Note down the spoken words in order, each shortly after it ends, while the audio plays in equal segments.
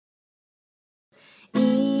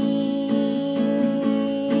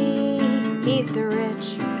hate the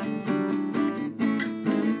rich.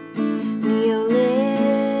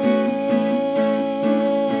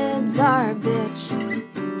 Neolibs are a bitch.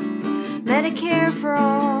 Medicare for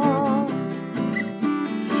all.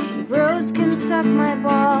 You bros can suck my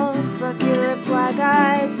balls. Fuck your reply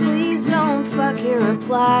guys. Please don't fuck your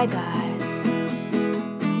reply guys.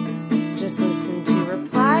 Just listen to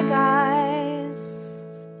Reply Guys.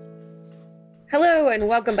 Hello and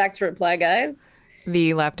welcome back to Reply Guys,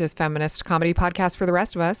 the leftist feminist comedy podcast for the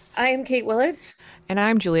rest of us. I am Kate Willett. And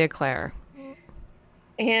I'm Julia Claire.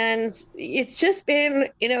 And it's just been,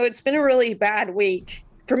 it's been a really bad week.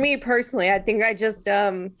 For me personally, I think I just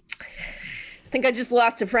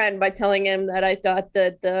lost a friend by telling him that I thought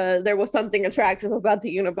that there was something attractive about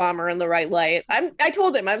the Unabomber in the right light. I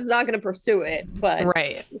told him I was not going to pursue it, but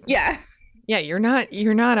right. Yeah. Yeah, you're not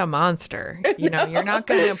a monster. No. You're not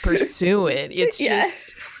going to pursue it. It's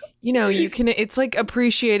just, it's like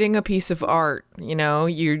appreciating a piece of art,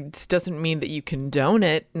 it doesn't mean that you condone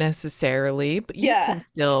it necessarily, but you can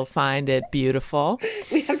still find it beautiful.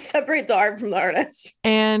 We have to separate the art from the artist.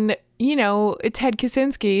 And, Ted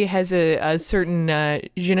Kaczynski has a certain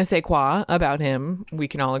je ne sais quoi about him. We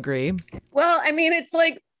can all agree. Well, I mean,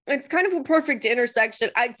 it's kind of a perfect intersection.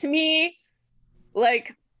 To me,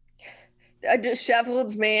 like, a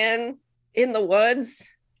disheveled man in the woods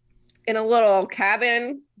in a little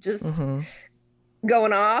cabin just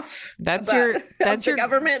going off. That's your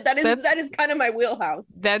government. That is kind of my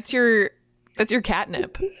wheelhouse. That's your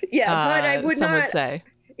catnip. Yeah, but I would some would say.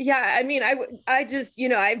 Yeah, I mean, I just,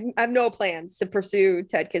 I have no plans to pursue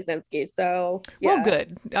Ted Kaczynski. So, yeah. Well,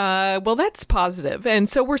 good. Well, that's positive. And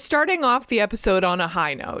so we're starting off the episode on a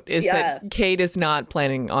high note, that Kate is not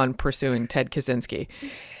planning on pursuing Ted Kaczynski.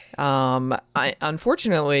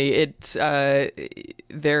 Unfortunately,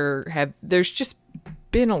 there's just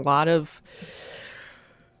been a lot of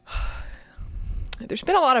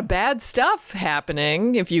bad stuff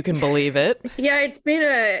happening, if you can believe it. Yeah, it's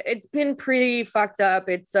been pretty fucked up.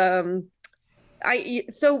 It's so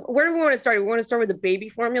where do we want to start? We want to start with the baby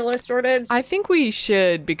formula shortage. I think we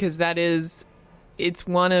should, because it's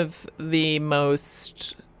one of the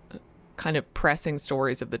most kind of pressing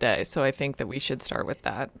stories of the day. So I think that we should start with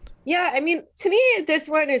that. Yeah, I mean, to me, this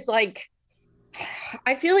one is like,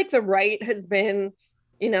 I feel like the right has been,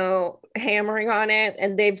 hammering on it,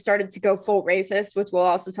 and they've started to go full racist, which we'll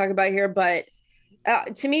also talk about here. But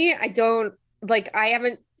to me, it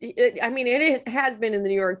has been in the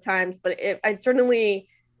New York Times, but I certainly,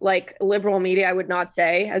 like, liberal media, I would not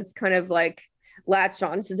say, has kind of like latched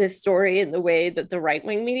onto this story in the way that the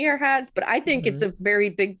right-wing media has. But I think it's a very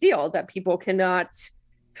big deal that people cannot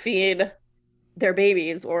feed their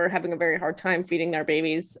babies or having a very hard time feeding their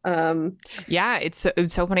babies. Yeah, it's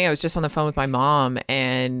so funny. I was just on the phone with my mom,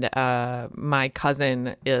 and my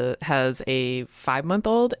cousin has a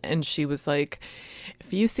 5-month-old, and she was like,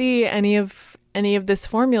 if you see any of this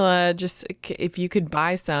formula, just if you could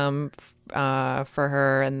buy some for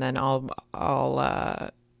her, and then I'll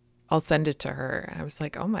send it to her. I was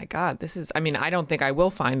like, oh my God, I don't think I will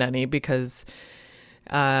find any, because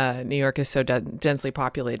New York is so densely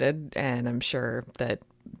populated, and I'm sure that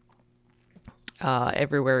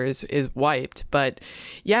everywhere is wiped. But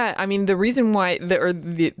yeah, I mean, the reason why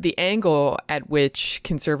the angle at which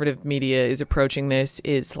conservative media is approaching this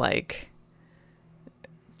is like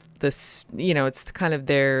this, it's kind of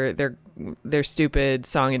their stupid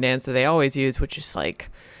song and dance that they always use, which is like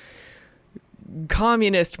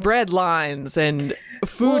communist bread lines and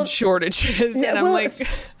food shortages, and I'm like,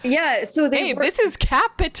 yeah, so this is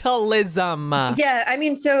capitalism. Yeah, I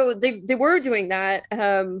mean, so they were doing that,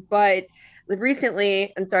 but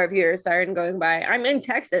recently, and sorry if you're siren going by, I'm in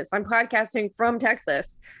Texas. I'm podcasting from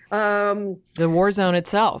Texas, the war zone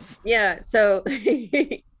itself. Yeah, so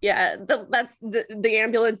yeah, that's the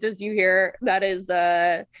ambulances you hear.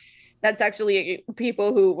 That's actually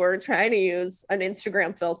people who were trying to use an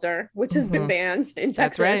Instagram filter, which has been banned in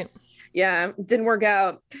Texas. That's right. Yeah, didn't work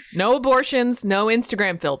out. No abortions, no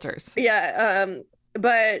Instagram filters. Yeah,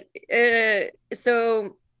 but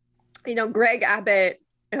so, Greg Abbott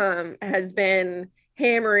has been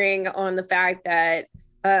hammering on the fact that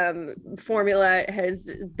formula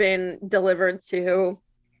has been delivered to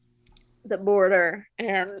the border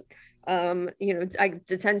and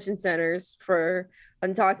detention centers for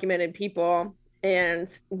undocumented people,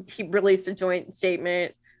 and he released a joint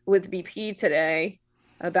statement with BP today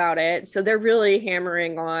about it. So they're really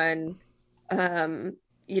hammering on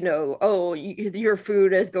your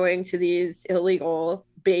food is going to these illegal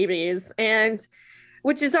babies, and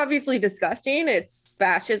which is obviously disgusting. It's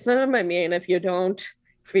fascism. I mean, if you don't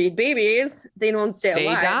feed babies, they don't stay They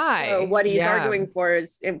alive. die. So what he's Yeah. arguing for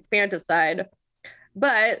is infanticide.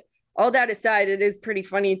 But all that aside, it is pretty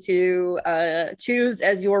funny to choose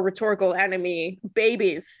as your rhetorical enemy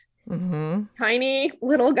babies, tiny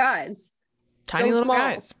little guys, Tiny so little small,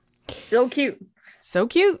 guys. so cute. So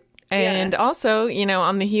cute. And also, you know,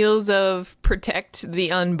 on the heels of Protect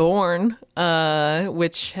the Unborn,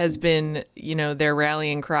 which has been, you know, their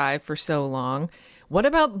rallying cry for so long. What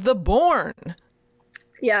about the born?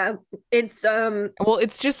 Yeah, it's Well,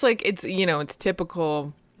 it's just like, it's, you know, it's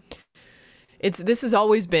typical. This has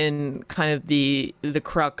always been kind of the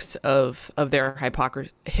crux of their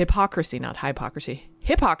hypocrisy, not hypocrisy.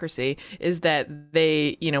 Hypocrisy is that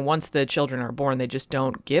they, you know, once the children are born, they just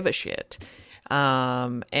don't give a shit.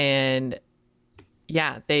 And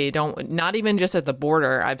yeah, they don't, not even just at the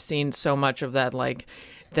border. I've seen so much of that, like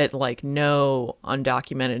no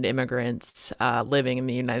undocumented immigrants living in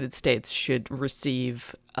the United States should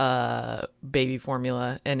receive baby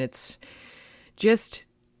formula. And it's just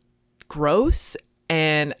gross.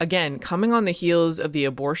 And again, coming on the heels of the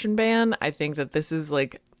abortion ban, I think that this is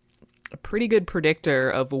like a pretty good predictor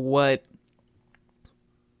of what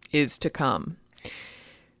is to come.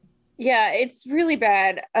 Yeah, it's really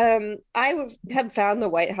bad. Have found the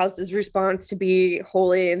White House's response to be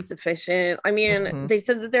wholly insufficient. I mean, they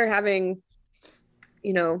said that they're having,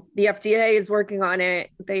 you know, the FDA is working on it.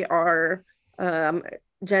 They are, Jen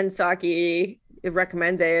Psaki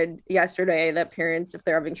recommended yesterday that parents, if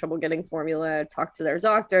they're having trouble getting formula, talk to their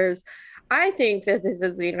doctors. I think that this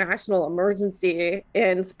is a national emergency.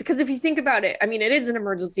 And because if you think about it, I mean, it is an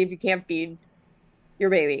emergency if you can't feed your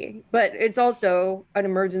baby, but it's also an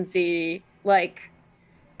emergency. Like,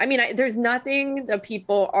 I mean, there's nothing that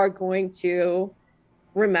people are going to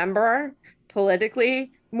remember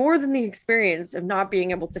politically more than the experience of not being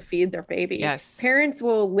able to feed their baby. Yes. Parents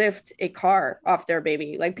will lift a car off their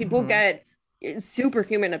baby. Like, people get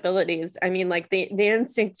superhuman abilities. I mean, like the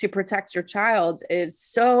instinct to protect your child is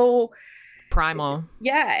so primal.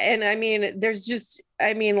 Yeah. And I mean, there's just,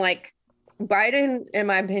 I mean, like, Biden, in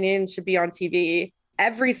my opinion, should be on TV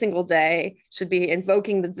every single day, should be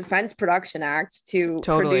invoking the Defense Production Act to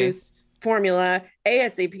produce formula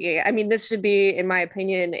ASAP. I mean, this should be, in my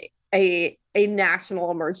opinion, a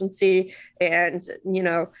national emergency. And, you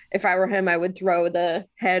know, if I were him, I would throw the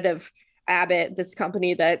head of Abbott, this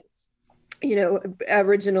company that, you know,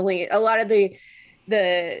 originally a lot of the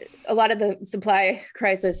supply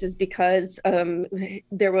crisis is because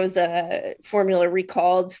there was a formula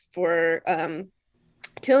recalled for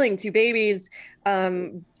killing 2 babies.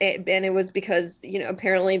 And it was because, you know,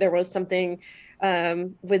 apparently there was something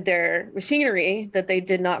with their machinery that they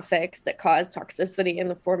did not fix that caused toxicity in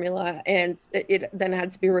the formula. And it then had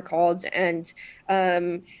to be recalled. And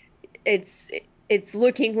it's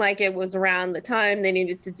looking like it was around the time they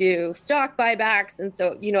needed to do stock buybacks. And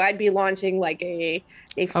so, you know, I'd be launching like a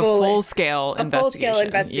full-scale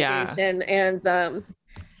investigation. And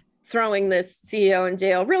throwing this CEO in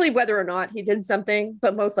jail, really, whether or not he did something,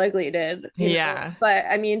 but most likely he did. You know? But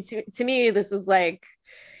I mean, to me, this is like,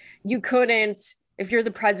 you couldn't, if you're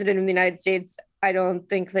the president of the United States, I don't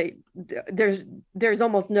think that there's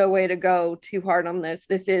almost no way to go too hard on this.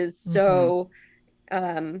 This is so,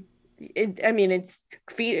 I mean, it's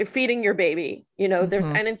feeding your baby, you know,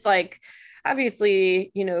 and it's like, obviously,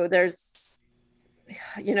 you know, there's,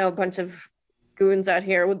 you know, a bunch of goons out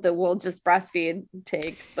here with the we'll just breastfeed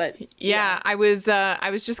takes, but I was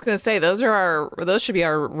just gonna say those should be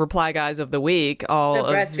our reply guys of the week. All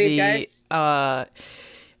the of the guys.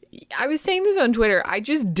 I was saying this on Twitter. I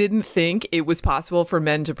just didn't think it was possible for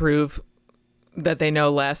men to prove that they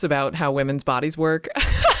know less about how women's bodies work.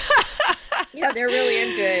 Yeah, they're really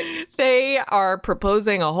into it. They are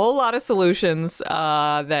proposing a whole lot of solutions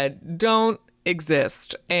that don't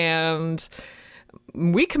exist, and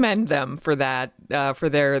we commend them for that, for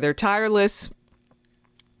their tireless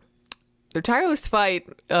fight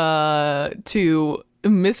to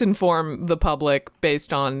misinform the public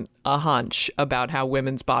based on a hunch about how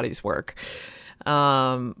women's bodies work.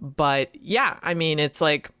 But yeah, I mean, it's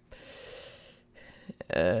like,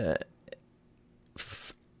 I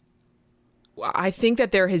think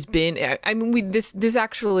that there has been, I mean, this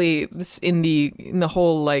in the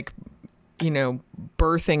whole, like, you know,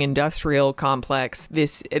 birthing industrial complex,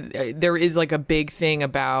 there is like a big thing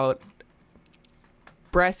about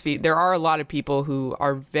breastfeed. There are a lot of people who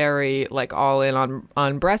are very like all in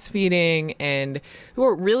on breastfeeding, and who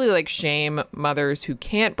are really like shame mothers who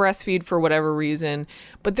can't breastfeed for whatever reason.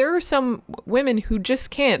 But there are some women who just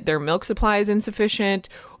can't. Their milk supply is insufficient,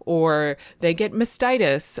 or they get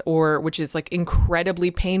mastitis, which is like incredibly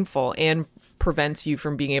painful and prevents you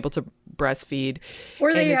from being able to breastfeed.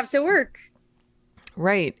 Or they And have to work.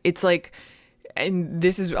 Right. It's like, and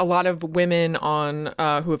this is a lot of women on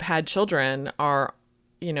who have had children are,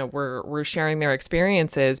 you know, we're sharing their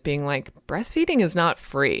experiences being like, breastfeeding is not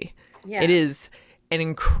free. Yeah. It is an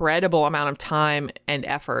incredible amount of time and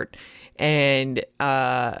effort. And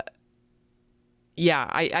yeah,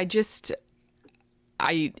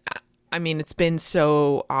 I mean, it's been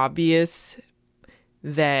so obvious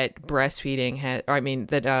that breastfeeding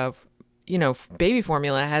you know, baby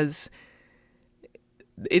formula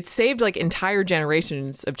it's saved like entire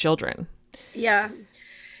generations of children. Yeah.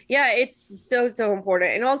 Yeah, it's so, so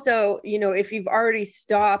important. And also, you know, if you've already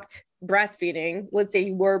stopped breastfeeding, let's say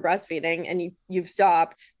you were breastfeeding and you've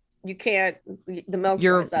stopped, you can't, the milk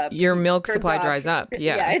dries up. Your milk Turns supply off. dries up.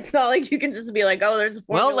 Yeah. Yeah, it's not like you can just be like, oh, there's a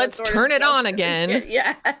formula. Well, let's turn it on again.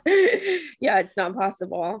 Yeah. Yeah, it's not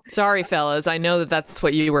possible. Sorry, fellas. I know that that's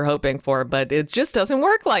what you were hoping for, but it just doesn't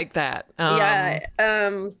work like that. Yeah.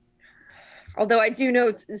 Although I do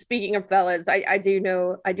know, speaking of fellas, I do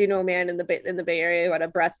know a man in the Bay Area who had a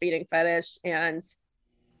breastfeeding fetish and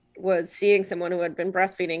was seeing someone who had been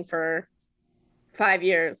breastfeeding for 5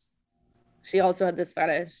 years. She also had this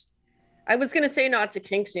fetish. I was gonna say not to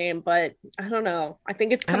kink shame, but I don't know. I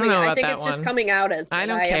think it's coming. I think it's just coming out as I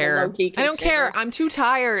don't care. I don't care. I'm too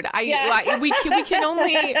tired. We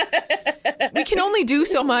can only do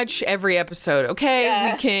so much every episode. Okay,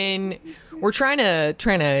 yeah. We're trying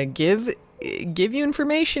to give you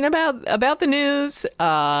information about the news,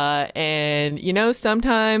 and you know,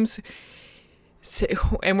 sometimes.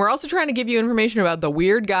 And we're also trying to give you information about the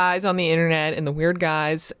weird guys on the internet and the weird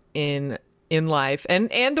guys in life and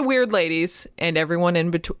the weird ladies and everyone in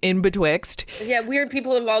betwixt. Yeah, weird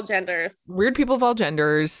people of all genders.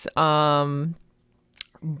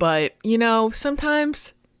 But you know,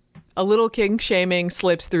 sometimes a little kink shaming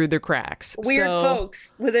slips through the cracks. Weird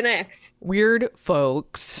folks with an X. Weird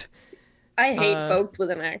folks. I hate folks with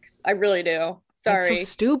an X. I really do. Sorry. It's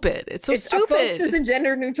so stupid. It's so stupid. Folks is a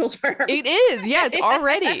gender neutral term. It is. Yeah, it's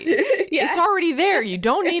already. Yeah. It's already there. You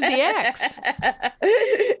don't need the X.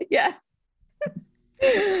 Yeah.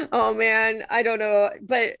 Oh man, I don't know,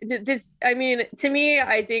 but this, I mean, to me,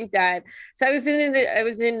 I think that, so I was in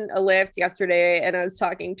a Lyft yesterday and I was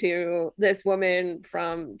talking to this woman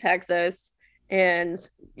from Texas and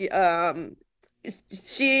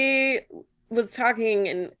she was talking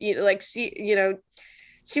and like she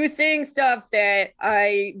was saying stuff that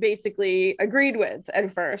I basically agreed with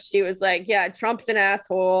at first. She was like, yeah, Trump's an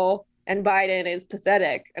asshole and Biden is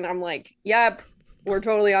pathetic. And I'm like, yep, we're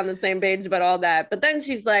totally on the same page about all that. But then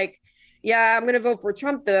she's like, yeah, I'm going to vote for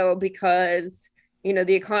Trump, though, because, you know,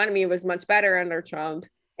 the economy was much better under Trump.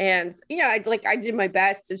 And, yeah, I did my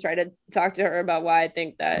best to try to talk to her about why I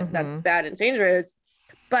think that that's bad and dangerous.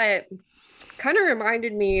 But kind of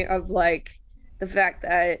reminded me of like the fact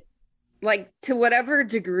that, like, to whatever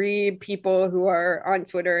degree people who are on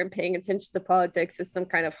Twitter and paying attention to politics as some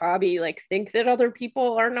kind of hobby, like, think that other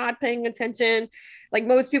people are not paying attention. Like,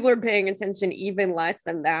 most people are paying attention even less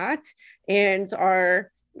than that, and the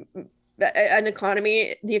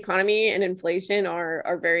economy and inflation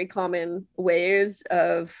are very common ways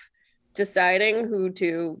of deciding who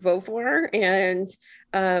to vote for, and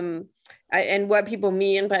what people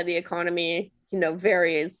mean by the economy, you know,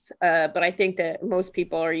 varies, but I think that most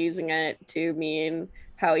people are using it to mean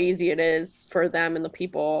how easy it is for them and the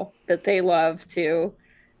people that they love to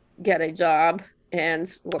get a job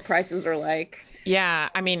and what prices are like. Yeah,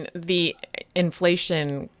 I mean, the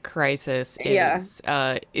inflation crisis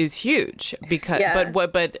is huge because,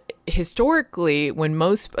 but historically, when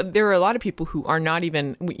there are a lot of people who are not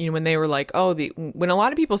even, you know, when they were like, when a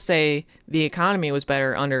lot of people say the economy was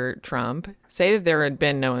better under Trump, say that there had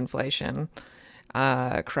been no inflation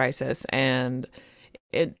crisis, and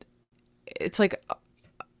it's like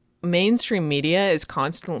mainstream media is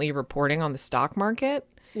constantly reporting on the stock market.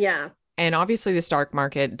 Yeah. And obviously the stock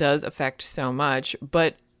market does affect so much,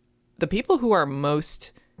 but the people who are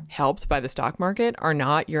most helped by the stock market are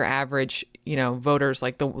not your average, you know, voters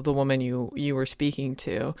like the woman you were speaking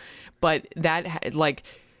to, but that, like,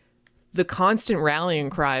 the constant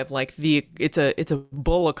rallying cry of like it's a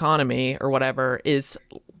bull economy or whatever is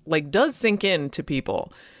like does sink in to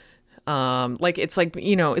people. Like, it's like,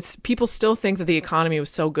 you know, it's people still think that the economy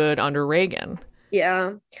was so good under Reagan.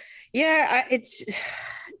 Yeah.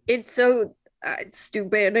 It's so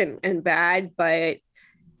stupid and bad, but,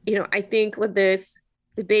 you know, I think with this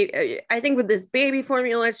baby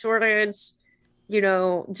formula shortage, you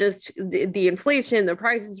know, just the inflation, the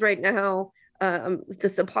prices right now, the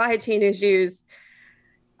supply chain issues,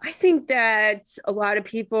 I think that a lot of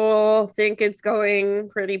people think it's going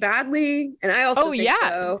pretty badly, and I also think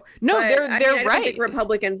so. No, But, they're I mean, I don't right. think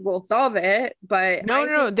Republicans will solve it, but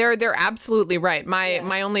No, they're absolutely right.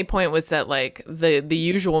 My only point was that like the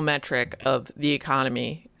usual metric of the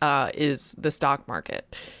economy is the stock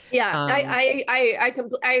market. Yeah, I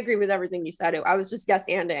agree with everything you said. I was just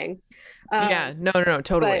yes-anding. Yeah, no,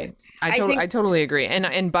 totally. I totally agree.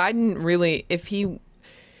 And Biden really, if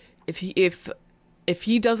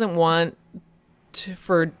he doesn't want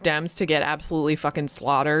for Dems to get absolutely fucking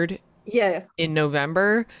slaughtered in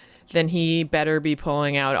November, then he better be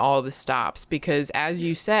pulling out all the stops, because as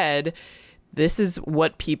you said, this is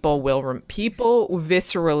what people people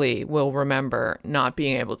viscerally will remember, not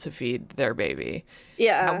being able to feed their baby.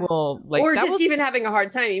 Yeah. Or just even having a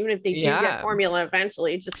hard time, even if they do get formula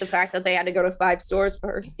eventually, just the fact that they had to go to 5 stores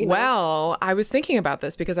first. You know? Well, I was thinking about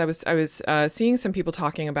this because I was seeing some people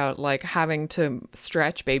talking about like having to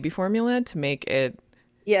stretch baby formula to make it.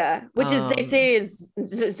 Yeah, which is they say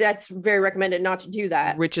that's very recommended not to do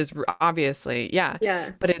that. Which is obviously,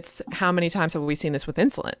 yeah. But it's, how many times have we seen this with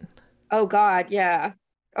insulin? Oh God, yeah.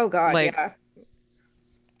 Oh God, like, yeah.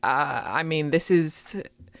 I mean, this is,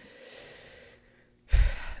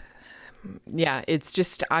 yeah, it's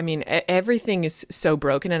just, I mean, everything is so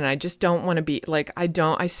broken, and I just don't want to be like,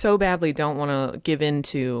 I so badly don't want to give in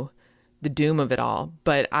to the doom of it all.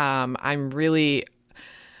 But I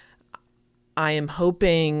am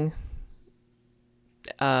hoping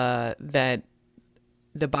that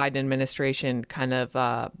the Biden administration kind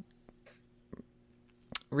of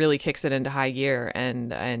really kicks it into high gear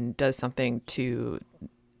and does something to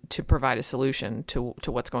provide a solution to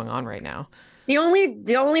what's going on right now. The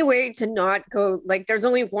only way to not go, like, there's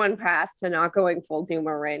only one path to not going full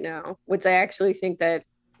doomer right now, which I actually think that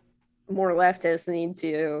more leftists need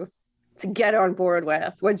to get on board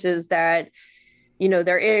with, which is that, you know,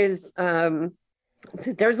 there's a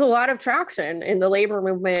lot of traction in the labor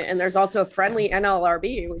movement, and there's also a friendly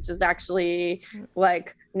NLRB, which is actually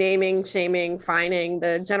like naming, shaming, fining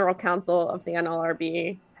the general counsel of the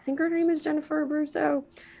NLRB. I think her name is Jennifer Abruzzo.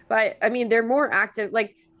 But I mean, they're more active.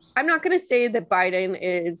 Like, I'm not going to say that Biden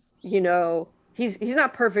is, you know, he's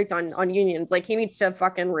not perfect on unions. Like, he needs to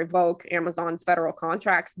fucking revoke Amazon's federal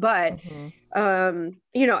contracts. But,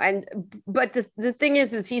 you know, but the thing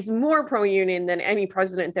is he's more pro-union than any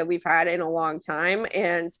president that we've had in a long time.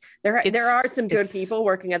 And there are some good people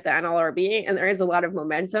working at the NLRB, and there is a lot of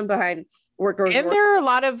momentum behind workers. And there are a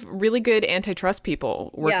lot of really good antitrust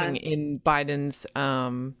people working in Biden's,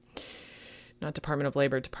 not Department of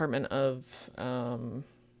Labor, Department of,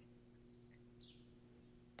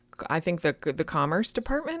 I think the Commerce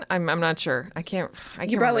Department. I'm not sure. I can't.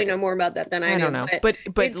 You probably know more about that than I do. I don't know.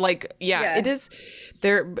 But like, it is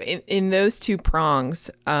there in those two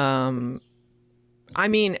prongs. I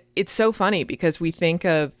mean, it's so funny because we think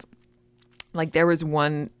of, like, there was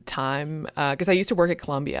one time because I used to work at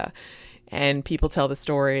Columbia, and people tell the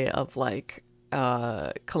story of like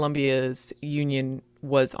Columbia's union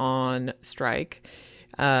was on strike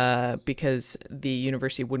because the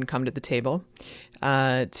university wouldn't come to the table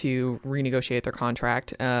to renegotiate their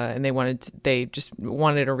contract, and they just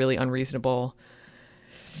wanted a really unreasonable.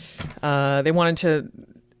 They wanted to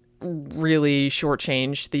really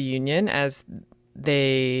shortchange the union, as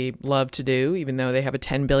they love to do, even though they have a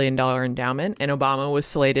 $10 billion endowment. And Obama was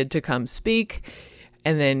slated to come speak,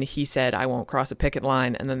 and then he said, "I won't cross a picket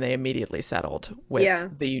line," and then they immediately settled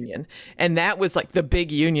with the union. And that was like the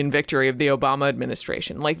big union victory of the Obama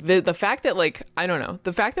administration. Like the fact that, like, I don't know,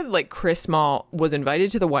 the fact that like Chris Small was invited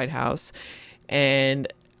to the White House,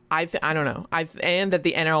 and I don't know, and that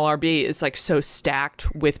the NLRB is like so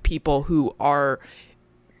stacked with people who are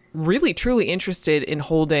really truly interested in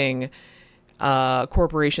holding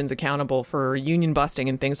corporations accountable for union busting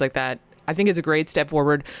and things like that. I think it's a great step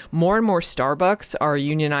forward. More and more Starbucks are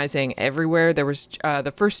unionizing everywhere. There was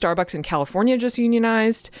the first Starbucks in California just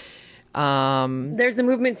unionized. There's a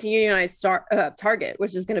movement to unionize Target,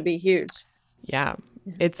 which is going to be huge. Yeah,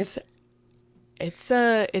 it's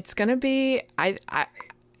going to be.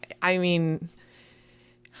 I mean,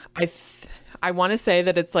 I want to say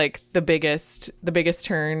that it's like the biggest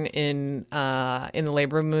turn in the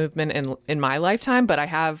labor movement in my lifetime, but I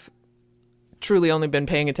have truly only been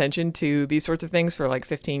paying attention to these sorts of things for like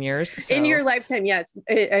 15 years. So. In your lifetime, yes.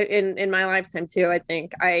 In my lifetime too, I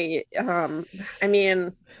think. I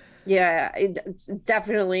mean, yeah,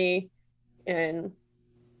 definitely in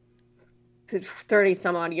 30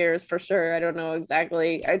 some odd years for sure. I don't know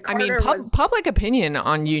exactly. I mean, public opinion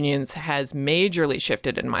on unions has majorly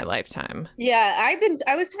shifted in my lifetime. Yeah,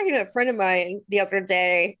 I was talking to a friend of mine the other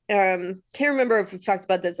day. Can't remember if we talked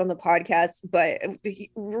about this on the podcast, but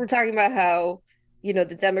we were talking about how, you know,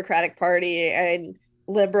 the Democratic Party and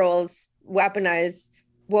liberals weaponize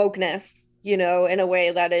wokeness, you know, in a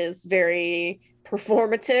way that is very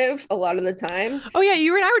performative a lot of the time. Oh yeah,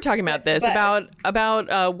 you and I were talking about this, about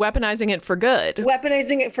weaponizing it for good.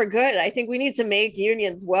 Weaponizing it for good. I think we need to make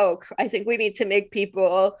unions woke. I think we need to make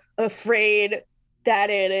people afraid that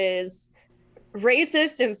it is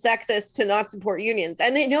racist and sexist to not support unions.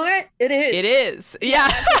 And you know what? It is. It is. Yeah.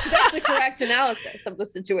 That's the correct analysis of the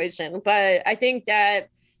situation. But I think that,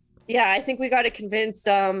 I think we got to convince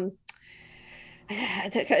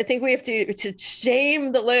I think we have to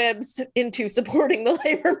shame the libs into supporting the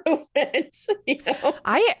labor movement. You know,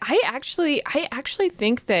 I actually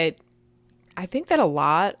think that a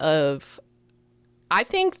lot of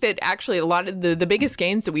the biggest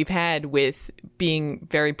gains that we've had with being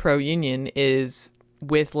very pro-union is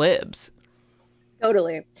with libs.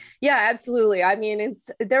 Totally. Yeah, absolutely. I mean,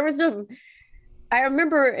 I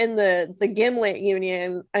remember in the Gimlet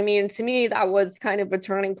union, I mean, to me, that was kind of a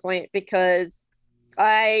turning point because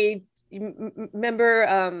I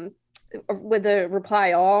remember with the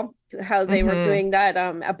Reply All, how they were doing that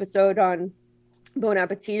episode on Bon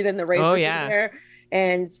Appetit and the racism there.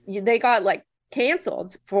 And they got like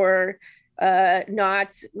canceled for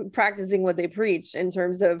not practicing what they preach in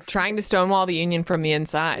terms of trying to stonewall the union from the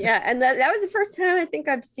inside. Yeah. And that was the first time I think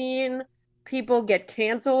I've seen people get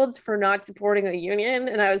canceled for not supporting a union.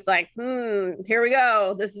 And I was like, here we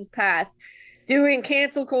go. This is path. Doing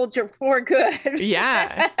cancel culture for good.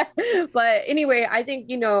 Yeah. But anyway, I think,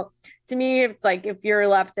 you know, to me, it's like if you're a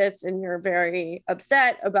leftist and you're very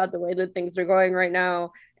upset about the way that things are going right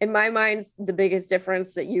now, in my mind, the biggest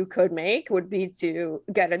difference that you could make would be to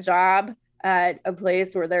get a job at a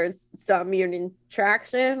place where there's some union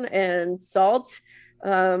traction and SALT.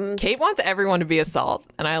 Kate wants everyone to be a SALT,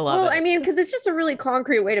 and I love it. Well, I mean, because it's just a really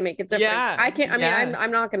concrete way to make a difference. Yeah, I'm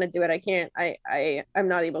not going to do it. I can't. I'm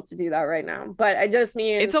not able to do that right now. But I just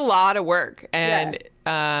mean it's a lot of work, and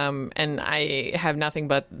I have nothing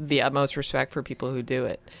but the utmost respect for people who do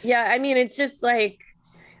it. Yeah, I mean, it's just like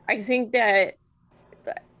I think that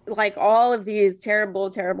like all of these terrible,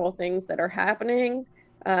 terrible things that are happening,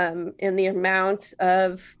 in the amount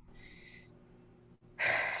of.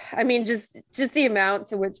 I mean, just the amount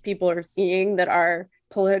to which people are seeing that our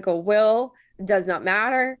political will does not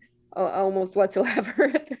matter almost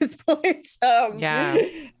whatsoever at this point.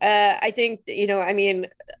 I think, you know, I mean,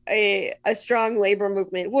 a strong labor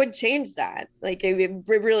movement would change that. Like it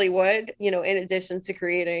really would, you know, in addition to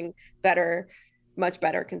creating much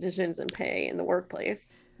better conditions and pay in the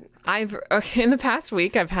workplace. In the past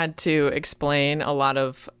week, I've had to explain a lot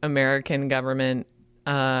of American government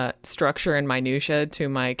structure and minutia to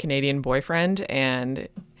my Canadian boyfriend, and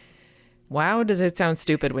wow, does it sound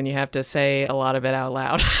stupid when you have to say a lot of it out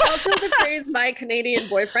loud. Also, the phrase "my Canadian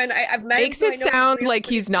boyfriend" I've met makes it sound like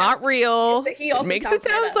he's not real. He also makes it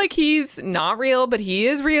sound like he's not real, but he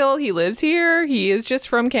is real. He lives here. He is just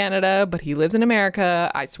from Canada, but he lives in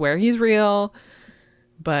America. I swear he's real.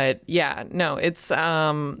 But yeah, no, it's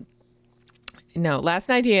no, last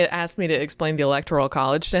night he asked me to explain the Electoral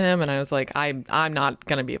College to him, and I was like, I'm not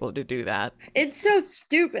going to be able to do that. It's so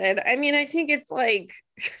stupid. I mean, I think it's like...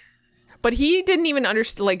 But he didn't even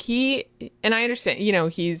understand, like and I understand, you know,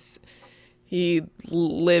 he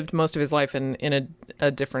lived most of his life in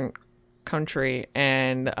a different country,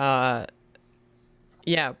 and but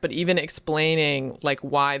even explaining like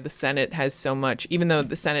why the Senate has so much, even though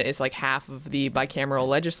the Senate is like half of the bicameral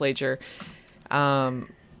legislature,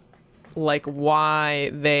 like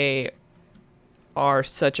why they are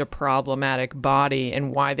such a problematic body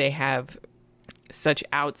and why they have such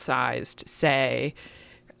outsized say.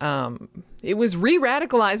 It was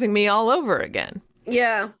re-radicalizing me all over again.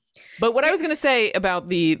 Yeah. But what I was going to say about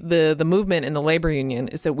the movement in the labor union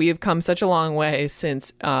is that we have come such a long way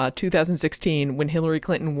since 2016 when Hillary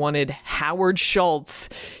Clinton wanted Howard Schultz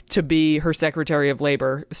to be her Secretary of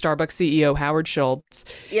Labor. Starbucks CEO Howard Schultz,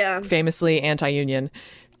 famously anti-union.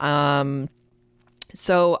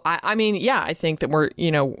 So I mean, yeah, I think that we're,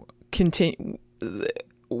 you know,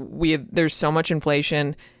 there's so much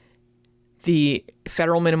inflation. The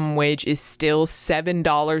federal minimum wage is still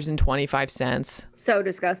 $7.25. So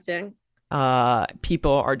disgusting.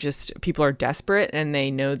 People are desperate, and they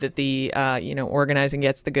know that the you know, organizing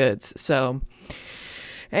gets the goods. So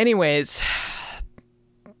anyways,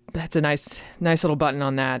 that's a nice little button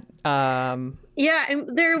on that. Yeah,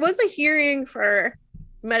 and there was a hearing for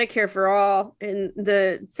Medicare for all in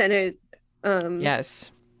the Senate.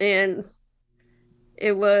 Yes. And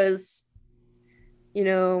it was, you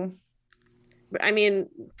know, I mean,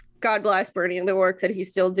 God bless Bernie and the work that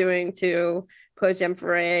he's still doing to push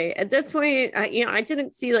M4A. At this point, I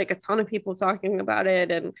didn't see like a ton of people talking about it.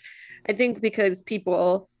 And I think because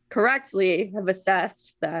people correctly have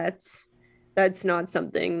assessed that that's not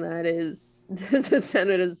something that is the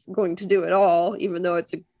Senate is going to do at all, even though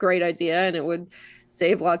it's a great idea and it would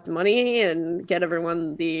save lots of money and get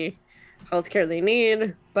everyone the healthcare they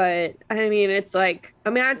need. But I mean, it's like,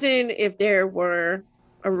 imagine if there were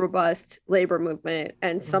a robust labor movement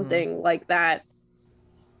and something like that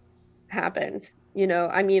happened.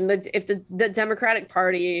 I mean, if the Democratic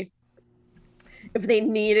Party, if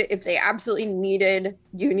they absolutely needed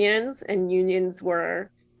unions, and unions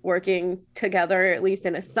were working together, at least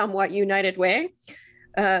in a somewhat united way,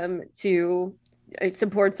 to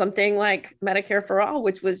support something like Medicare for all,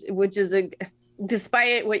 which is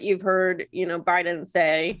despite what you've heard, Biden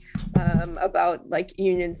say about like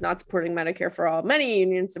unions not supporting Medicare for all, many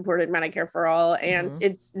unions supported Medicare for all, and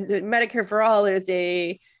it's Medicare for all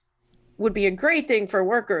would be a great thing for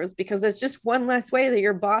workers because it's just one less way that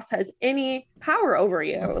your boss has any power over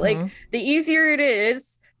you. Like, the easier it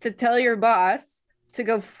is to tell your boss to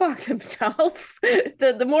go fuck himself,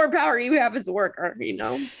 the more power you have as a worker,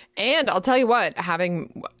 And I'll tell you what,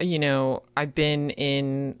 having, I've been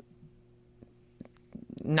in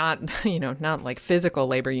not like physical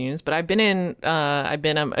labor unions, but I've been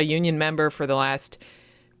a union member for the last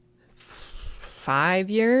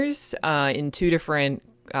 5 years in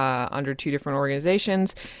under two different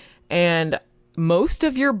organizations, and most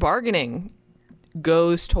of your bargaining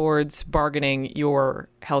goes towards bargaining your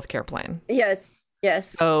healthcare plan. Yes.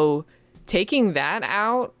 So taking that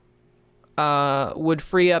out would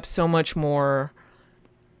free up so much more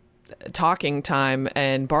talking time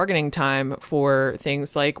and bargaining time for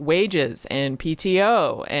things like wages and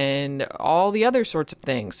PTO and all the other sorts of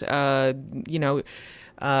things,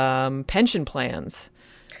 pension plans.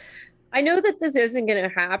 I know that this isn't going to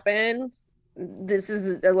happen. This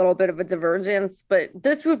is a little bit of a divergence, but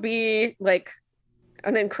this would be like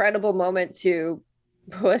an incredible moment to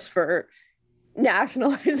push for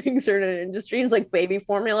nationalizing certain industries, like baby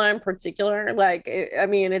formula in particular. Like,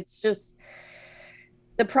 it's just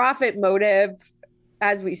the profit motive,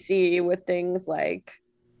 as we see with things like,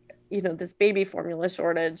 this baby formula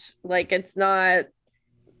shortage. Like, it's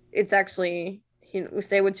actually,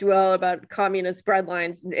 say what you will about communist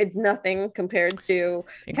breadlines, it's nothing compared to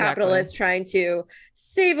capitalists trying to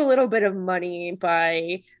save a little bit of money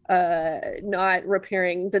by not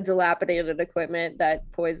repairing the dilapidated equipment that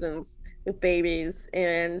poisons babies.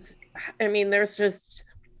 And I mean, there's just,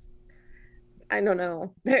 I don't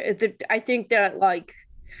know. I think that, like,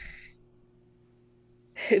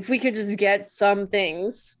 if we could just get some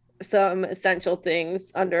essential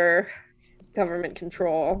things under government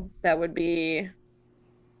control, that would be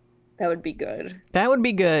good. That would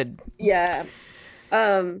be good. Yeah.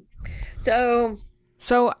 So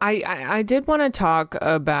I did want to talk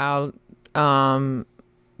about another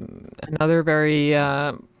very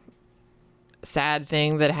sad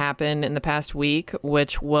thing that happened in the past week,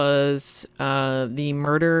 which was the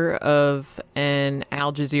murder of an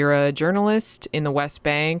Al Jazeera journalist in the West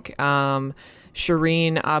Bank.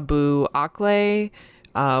 Shireen Abu Akleh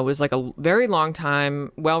was like a very long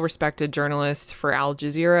time, well-respected journalist for Al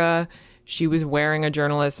Jazeera. She was wearing a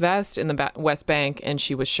journalist vest in the West Bank, and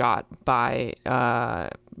she was shot by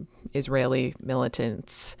Israeli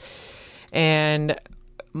militants. And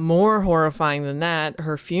more horrifying than that,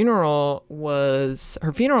 her funeral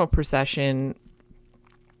procession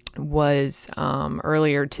was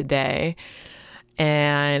earlier today,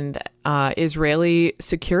 and Israeli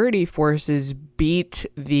security forces beat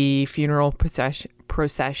the funeral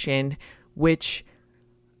procession, which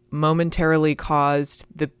momentarily caused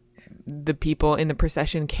the people in the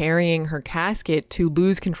procession carrying her casket to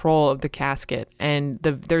lose control of the casket. And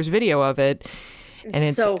there's video of it, and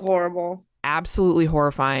it's so horrible, absolutely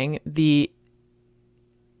horrifying. The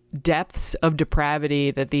depths of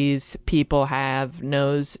depravity that these people have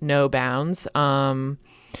knows no bounds.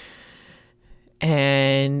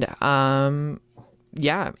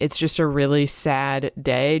 Yeah, it's just a really sad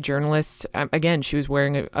day. Journalists, again, she was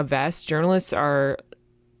wearing a vest. Journalists are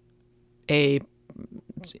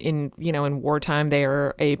in wartime, they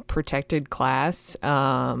are a protected class.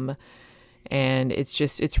 And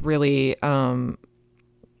it's really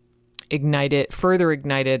further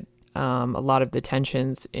ignited a lot of the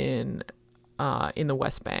tensions in the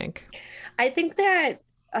West Bank. I think that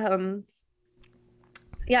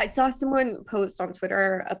I saw someone post on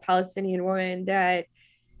Twitter, a Palestinian woman, that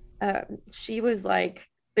she was like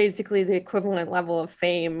basically the equivalent level of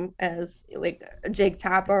fame as like Jake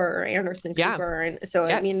Tapper or Anderson Cooper. And so,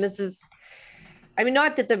 I mean,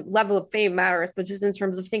 not that the level of fame matters, but just in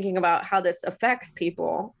terms of thinking about how this affects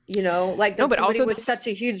people, like that, but also with such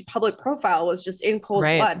a huge public profile was just in cold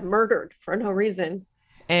blood murdered for no reason.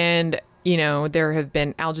 And, there have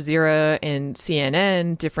been Al Jazeera and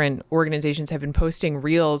CNN, different organizations have been posting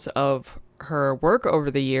reels of her work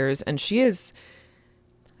over the years. And she's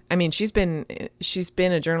been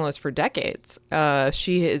a journalist for decades.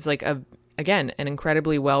 She is like an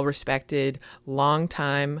incredibly well-respected,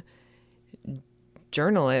 long-time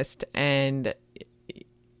journalist, and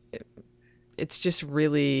it's just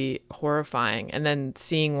really horrifying. And then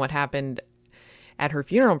seeing what happened at her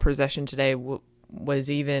funeral procession today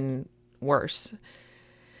was even worse.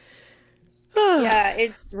 Yeah,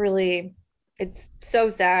 it's so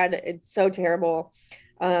sad. It's so terrible.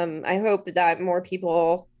 I hope that more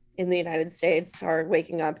people in the United States are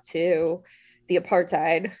waking up to the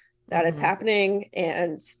apartheid that is happening,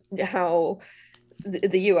 and how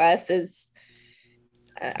the U.S. is,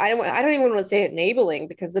 I don't even want to say enabling,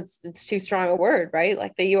 because it's too strong a word, right?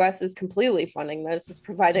 Like the U.S. is completely funding this, is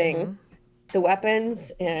providing the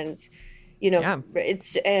weapons, and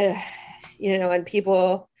it's and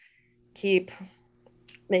people keep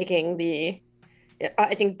making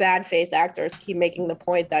I think bad faith actors keep making the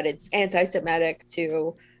point that it's anti-Semitic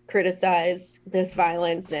to criticize this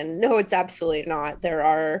violence, and no, it's absolutely not. There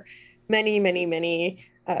are many, many, many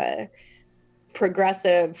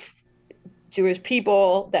progressive Jewish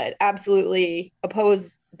people that absolutely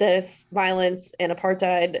oppose this violence and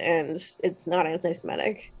apartheid, and it's not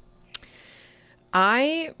anti-Semitic.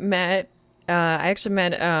 I actually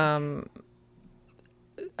met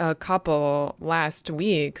a couple last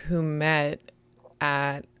week who met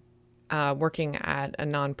at working at a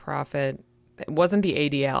nonprofit. It wasn't the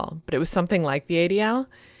ADL, but it was something like the ADL,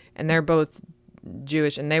 and they're both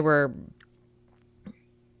Jewish, and they were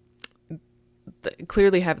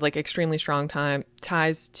clearly have like extremely strong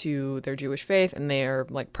ties to their Jewish faith, and they are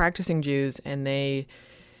like practicing Jews. And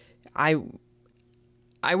I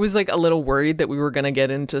was like a little worried that we were going to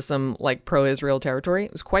get into some like pro-Israel territory.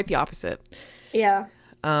 It was quite the opposite. Yeah.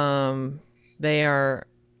 They are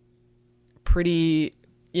pretty,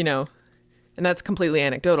 and that's completely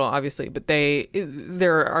anecdotal, obviously, but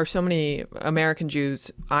there are so many American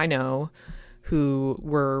Jews I know who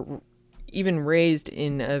were even raised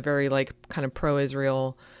in a very like kind of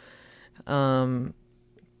pro-Israel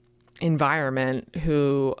environment,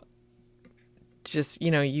 who just,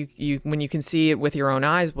 you when you can see it with your own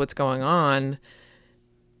eyes what's going on,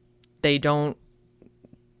 they don't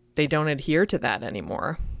adhere to that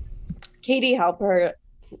anymore. Katie Halper,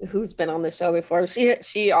 who's been on the show before,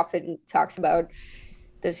 she often talks about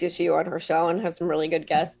this issue on her show and has some really good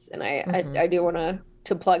guests, and I do want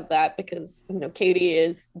to plug that, because Katie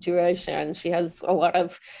is Jewish and she has a lot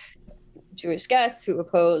of Jewish guests who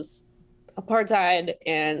oppose apartheid,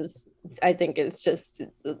 and I think it's just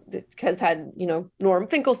has had Norm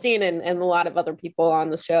Finkelstein and a lot of other people on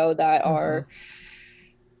the show that are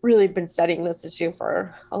really been studying this issue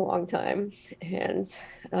for a long time. And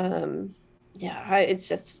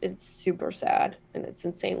it's super sad, and it's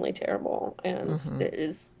insanely terrible, and it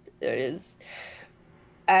is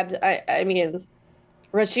I mean,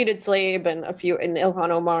 Rashida Tlaib and Ilhan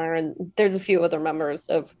Omar, and there's a few other members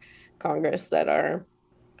of Congress that are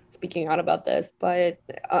speaking out about this, but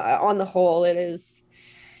on the whole, it is,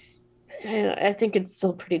 I think it's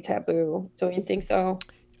still pretty taboo. Don't you think so?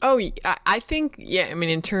 Oh, I think, yeah. I mean,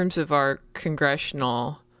 in terms of our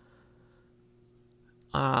congressional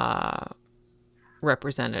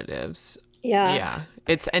representatives, yeah,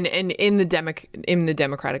 it's and in the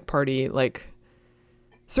Democratic Party, like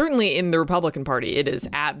certainly in the Republican Party, it is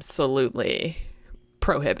absolutely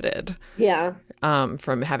prohibited. Yeah.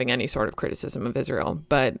 From having any sort of criticism of Israel,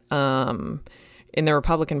 but in the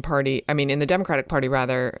Republican Party, I mean, in the Democratic Party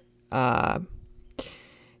rather,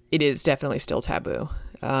 it is definitely still taboo.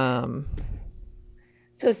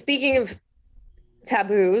 So speaking of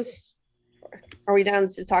taboos, are we down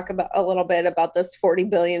to talk about a little bit about this $40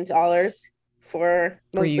 billion for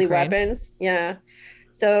mostly weapons? Yeah.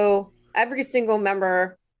 So every single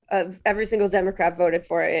member of every single Democrat voted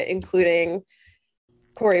for it, including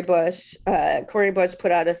Cori Bush. Cori Bush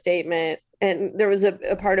put out a statement, and there was a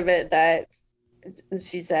part of it that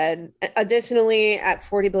she said, additionally, at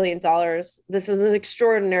 $40 billion, this is an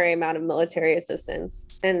extraordinary amount of military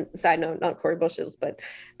assistance. And side note, not Cori Bush's, but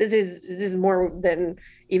this is more than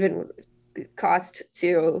even cost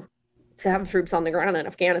to have troops on the ground in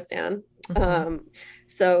Afghanistan.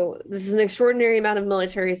 So this is an extraordinary amount of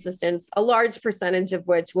military assistance, a large percentage of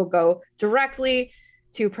which will go directly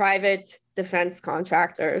to private defense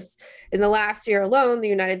contractors. In the last year alone, the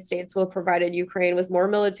United States will have provided Ukraine with more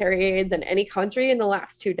military aid than any country in the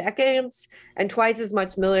last 2 decades, and twice as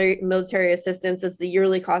much military assistance as the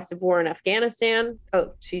yearly cost of war in Afghanistan.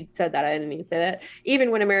 Oh, she said that. I didn't even say that.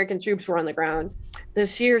 Even when American troops were on the ground. The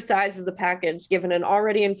sheer size of the package, given an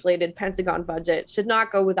already inflated Pentagon budget, should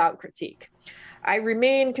not go without critique. I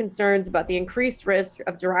remain concerned about the increased risk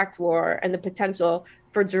of direct war and the potential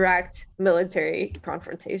for direct military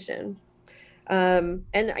confrontation. And,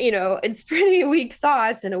 it's pretty weak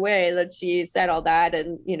sauce in a way that she said all that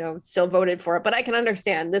and, still voted for it. But I can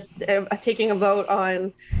understand this, taking a vote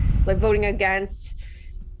on, voting against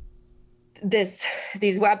these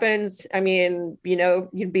weapons. I mean,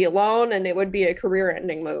 you'd be alone and it would be a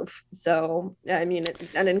career-ending move. So, I mean,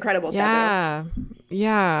 an incredible taboo.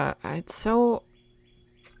 Yeah. It's so...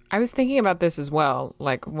 I was thinking about this as well,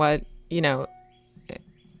 like what, we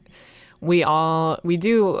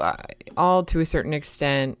do all to a certain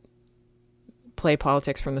extent play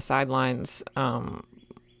politics from the sidelines. And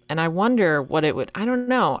I wonder what it would, I don't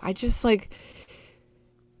know. I just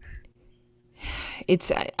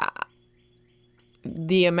it's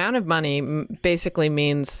the amount of money basically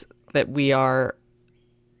means that we are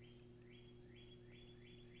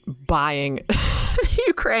buying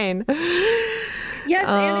Ukraine. Yes,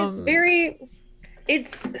 and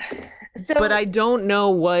it's so. But I don't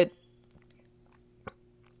know what.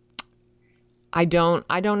 I don't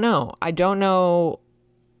know. I don't know.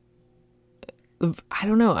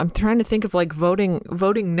 I'm trying to think of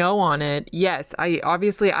voting no on it. Yes, I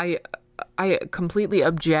completely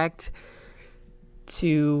object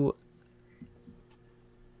to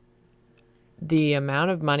the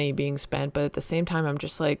amount of money being spent, but at the same time, I'm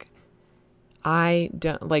just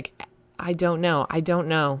I don't know. I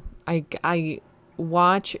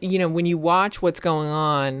watch, when you watch what's going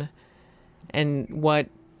on and what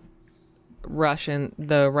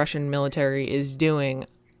the Russian military is doing,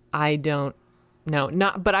 I don't know.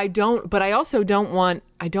 But I also don't want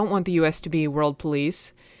the US to be world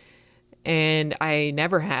police, and I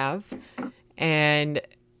never have. But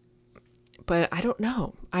I don't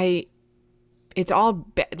know. It's all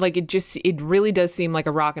it really does seem like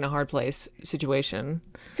a rock and a hard place situation.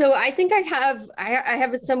 So I think I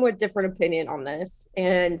have a somewhat different opinion on this.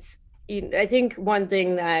 And I think one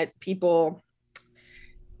thing that people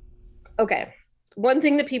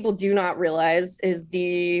do not realize is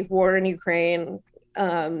the war in Ukraine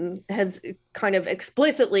has kind of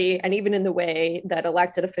explicitly, and even in the way that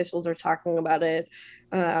elected officials are talking about it,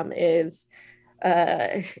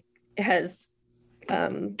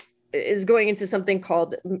 is going into something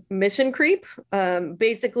called mission creep.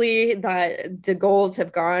 Basically, that the goals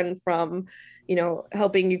have gone from,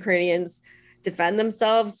 helping Ukrainians defend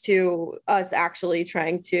themselves to us actually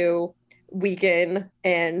trying to weaken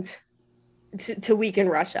to weaken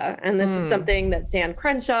Russia. And this is something that Dan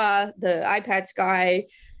Crenshaw, the eye patch guy,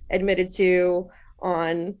 admitted to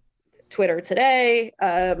on Twitter today.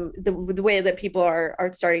 The way that people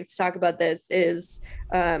are starting to talk about this is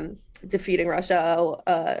defeating Russia.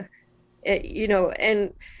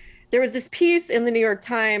 And there was this piece in the New York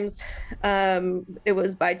Times. It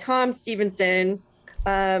was by Tom Stevenson.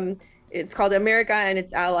 It's called "America and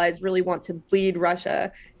Its Allies Really Want to Bleed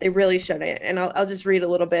Russia. They Really Shouldn't." And I'll just read a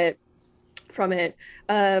little bit from it.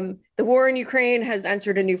 The war in Ukraine has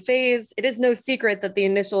entered a new phase. It is no secret that the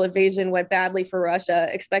initial invasion went badly for Russia.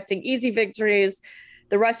 Expecting easy victories,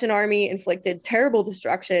 the Russian army inflicted terrible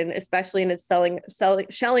destruction, especially in its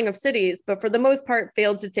shelling of cities, but for the most part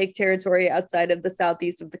failed to take territory outside of the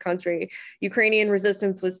southeast of the country. Ukrainian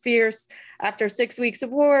resistance was fierce. After 6 weeks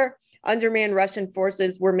of war, undermanned Russian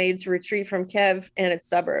forces were made to retreat from Kiev and its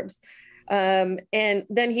suburbs. And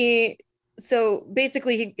then he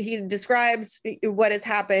describes what has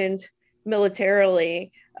happened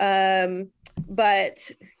militarily,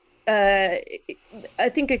 but I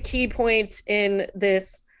think a key point in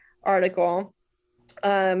this article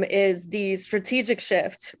is the strategic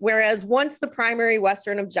shift. Whereas once the primary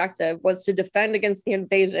Western objective was to defend against the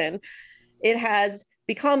invasion, it has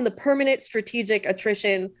become the permanent strategic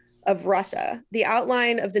attrition of Russia. The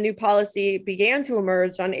outline of the new policy began to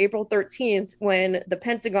emerge on April 13th when the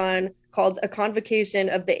Pentagon called a convocation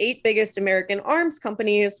of the 8 biggest American arms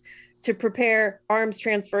companies to prepare arms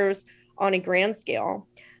transfers on a grand scale.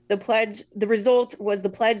 The result was the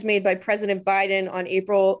pledge made by President Biden on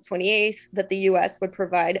April 28th that the U.S. would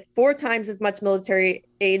provide 4 times as much military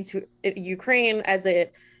aid to Ukraine as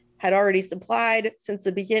it had already supplied since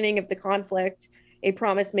the beginning of the conflict. a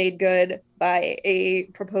promise made good by a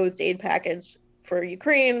proposed aid package for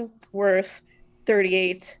Ukraine worth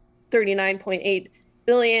 39.8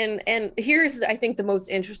 billion. And here's, I think, the most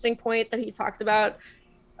interesting point that he talks about.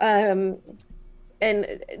 And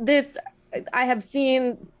this, I have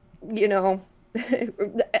seen,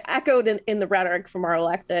 echoed in the rhetoric from our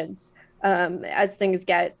electeds as things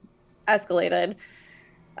get escalated.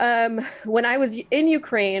 When I was in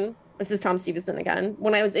Ukraine, this is Tom Stevenson again.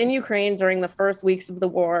 When I was in Ukraine during the first weeks of the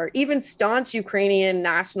war, even staunch Ukrainian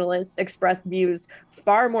nationalists expressed views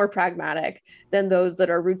far more pragmatic than those that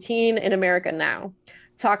are routine in America now.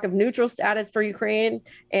 Talk of neutral status for Ukraine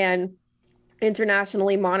and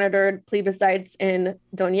internationally monitored plebiscites in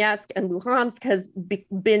Donetsk and Luhansk has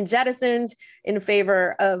been jettisoned in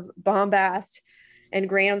favor of bombast and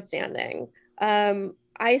grandstanding.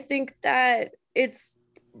 I think that it's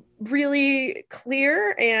really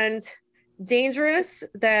clear and dangerous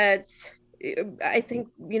that I think,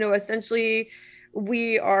 essentially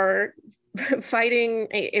we are fighting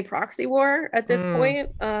a proxy war at this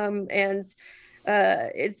point. And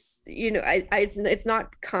it's, it's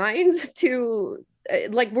not kind to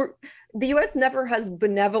the US never has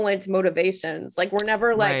benevolent motivations. Like we're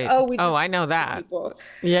never like, right. I know that. People.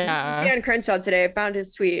 Yeah. This is Dan Crenshaw today. I found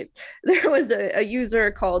his tweet. There was a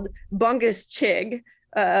user called Bungus Chig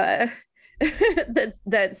that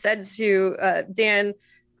said to Dan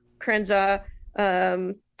Crenshaw,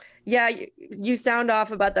 you sound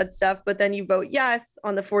off about that stuff, but then you vote yes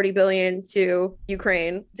on the 40 billion to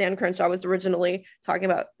Ukraine. Dan Crenshaw was originally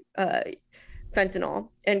talking about fentanyl.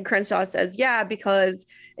 And Crenshaw says, yeah, because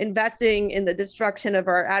investing in the destruction of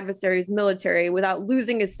our adversary's military without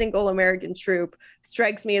losing a single American troop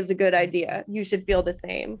strikes me as a good idea. You should feel the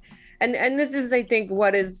same. And this is, I think,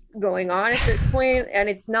 what is going on at this point. And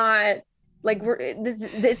it's not like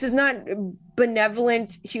this is not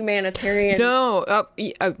benevolent humanitarian. No.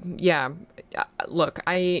 Yeah. Look,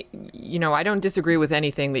 I don't disagree with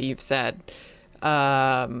anything that you've said.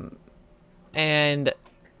 And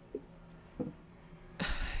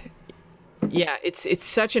yeah, it's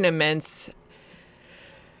such an immense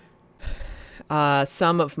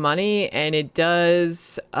sum of money, and it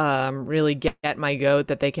does really get my goat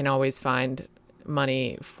that they can always find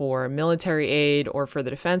money for military aid or for the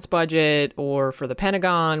defense budget or for the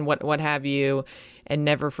Pentagon, what have you, and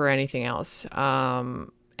never for anything else. But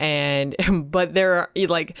there are,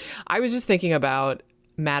 like, I was just thinking about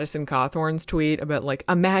Madison Cawthorn's tweet about, like,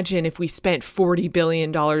 imagine if we spent $40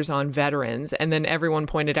 billion on veterans, and then everyone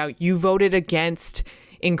pointed out, you voted against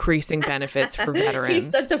increasing benefits for veterans.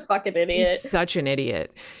 He's such a fucking idiot. He's such an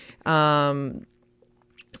idiot.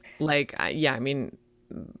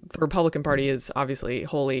 The Republican Party is obviously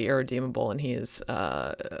wholly irredeemable, and he is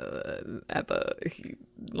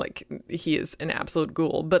he is an absolute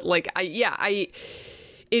ghoul. But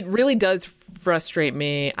it really does frustrate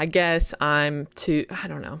me. I guess I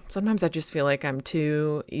don't know. Sometimes I just feel like I'm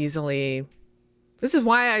too easily. This is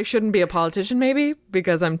why I shouldn't be a politician, maybe,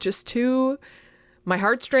 because I'm just my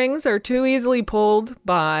heartstrings are too easily pulled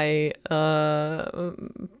by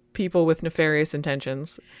people with nefarious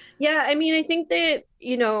intentions. Yeah, I mean, I think that,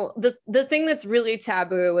 the thing that's really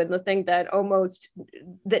taboo, and the thing that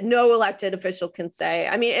no elected official can say.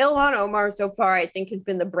 I mean, Ilhan Omar so far, I think, has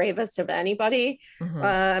been the bravest of anybody.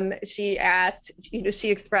 Mm-hmm. She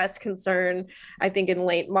expressed concern, I think, in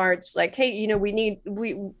late March, like, hey,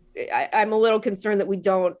 I'm a little concerned that we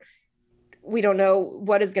don't know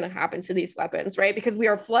what is going to happen to these weapons, right? Because we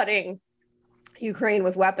are flooding Ukraine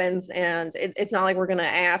with weapons, and it's not like we're going to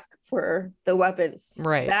ask for the weapons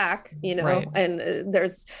back, right. And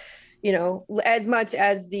there's, as much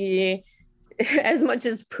as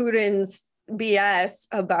Putin's BS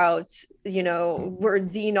about, we're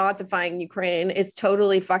denazifying Ukraine is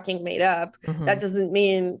totally fucking made up. Mm-hmm. That doesn't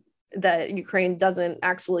mean that Ukraine doesn't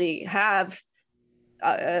actually have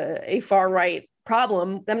a far right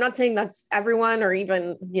problem. I'm not saying that's everyone or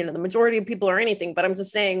even, the majority of people or anything, but I'm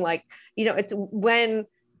just saying, like, it's when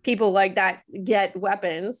people like that get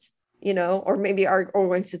weapons, or maybe are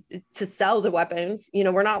going to sell the weapons,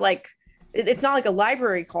 we're not like, it's not like a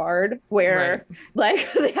library card where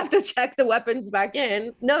like they have to check the weapons back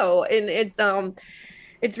in. No. And it's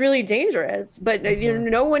really dangerous, but mm-hmm.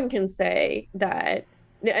 No one can say that,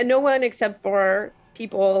 no one except for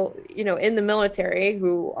people, in the military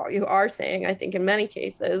who are saying, I think in many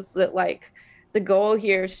cases, that, like, the goal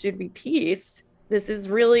here should be peace. This is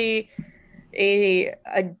really a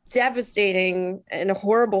devastating and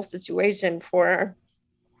horrible situation for,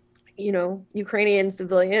 Ukrainian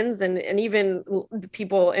civilians and even the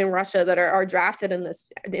people in Russia that are drafted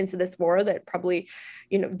into this war that probably,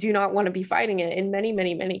 do not want to be fighting it in many,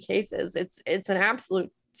 many, many cases. It's an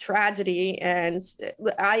absolute tragedy. And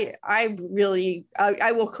I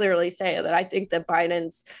will clearly say that I think that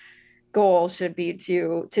Biden's goal should be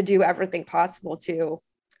to do everything possible to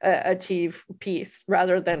achieve peace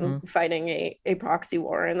rather than fighting a proxy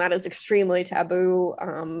war, and that is extremely taboo.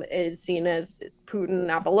 Is seen as Putin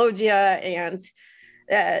apologia, and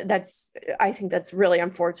I think that's really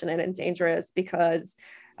unfortunate and dangerous because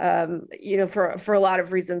for a lot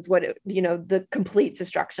of reasons, the complete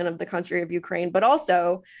destruction of the country of Ukraine, but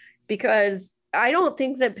also because I don't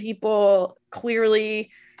think that people clearly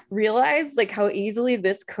realize like how easily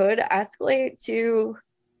this could escalate to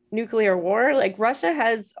nuclear war. Like Russia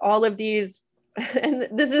has all of these, and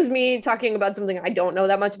this is me talking about something I don't know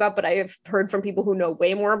that much about, but I have heard from people who know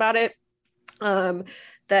way more about it,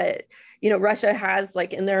 that Russia has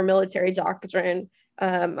like in their military doctrine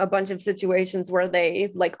a bunch of situations where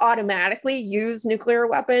they like automatically use nuclear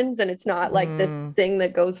weapons, and it's not like this thing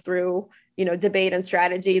that goes through debate and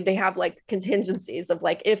strategy. They have like contingencies of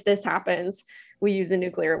like, if this happens, we use a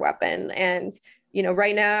nuclear weapon. And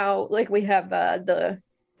right now, like we have the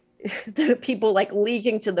people like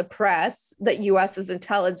leaking to the press that U.S.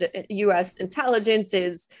 intelligence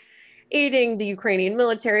is aiding the Ukrainian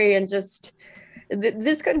military, and just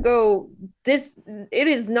this could go. It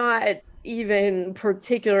is not even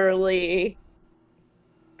particularly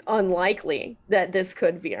unlikely that this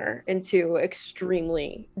could veer into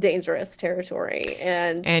extremely dangerous territory.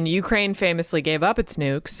 And Ukraine famously gave up its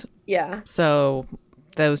nukes. Yeah. So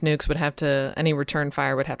those nukes would have to, any return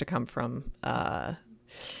fire would have to come from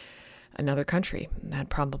another country. That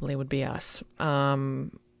probably would be us.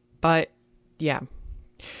 But yeah,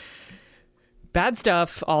 bad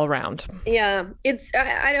stuff all around. Yeah, it's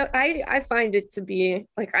I find it to be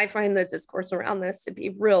like, I find the discourse around this to be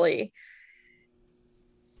really.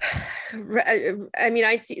 I mean,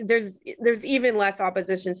 I see there's even less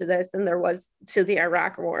opposition to this than there was to the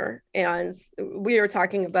Iraq war, and we are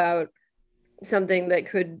talking about something that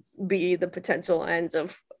could be the potential end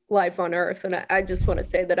of life on Earth. And I just want to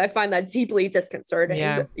say that I find that deeply disconcerting.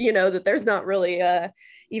 Yeah. That there's not really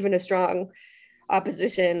even a strong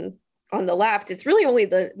opposition on the left. It's really only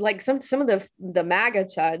some of the MAGA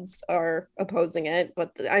chuds are opposing it,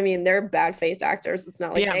 but I mean, they're bad faith actors. It's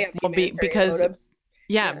not like they have humanitarian motives.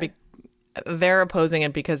 Yeah, they're opposing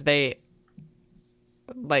it because they,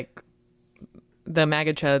 like, the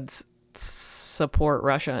MAGA chuds support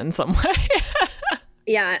Russia in some way.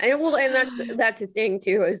 Yeah, and that's the thing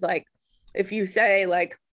too, is like, if you say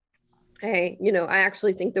like, hey, I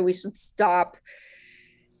actually think that we should stop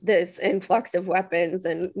this influx of weapons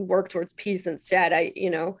and work towards peace instead.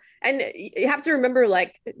 And you have to remember,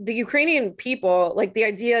 like, the Ukrainian people, like the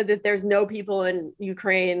idea that there's no people in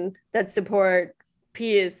Ukraine that support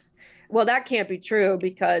peace, well, that can't be true,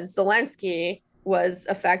 because Zelensky was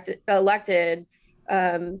elected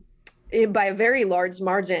by a very large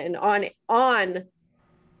margin on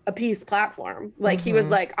a peace platform. Like, he was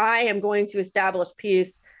like, I am going to establish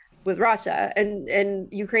peace with Russia, and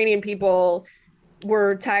Ukrainian people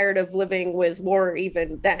were tired of living with war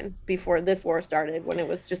even then, before this war started, when it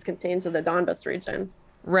was just contained to the Donbas region.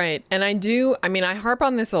 Right. And I harp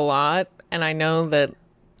on this a lot, and I know that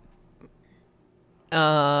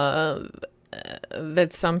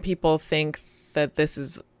that some people think that this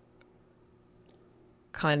is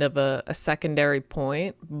kind of a secondary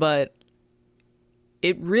point, but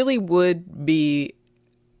it really would be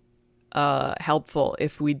helpful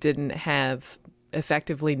if we didn't have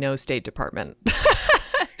effectively no State Department.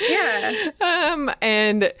 Yeah.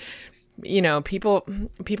 And people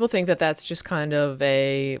think that that's just kind of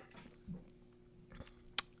a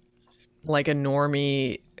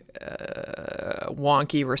normie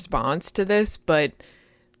wonky response to this, but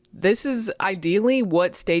this is ideally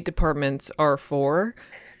what State Departments are for.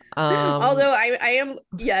 Although I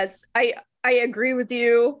agree with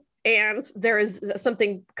you, and there is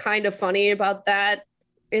something kind of funny about that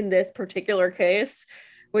in this particular case,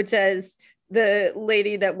 which is the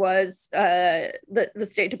lady that was the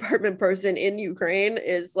State Department person in Ukraine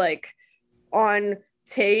is like on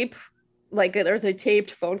tape. Like, there's a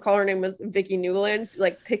taped phone call. Her name was Vicky Newlands,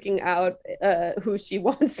 like picking out who she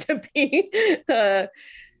wants to be the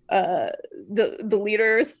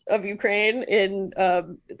leaders of Ukraine in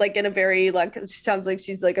in a very, like, she sounds like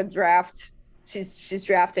she's like a draft. She's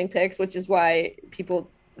drafting picks, which is why people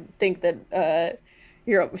think that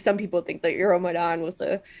some people think that Euromaidan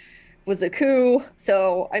was a coup.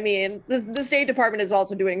 So, I mean, the State Department is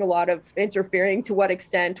also doing a lot of interfering. To what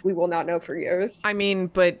extent, we will not know for years. I mean,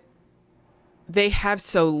 but they have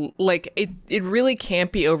so like it really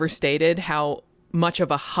can't be overstated how much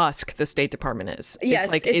of a husk the State Department is. Yes,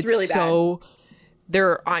 it's like it's really bad. so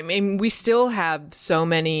there. I mean, we still have so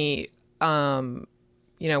many.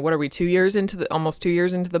 What are we, almost 2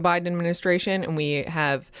 years into the Biden administration, and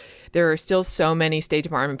there are still so many State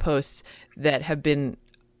Department posts that have been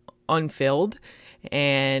unfilled.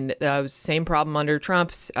 And it was the same problem under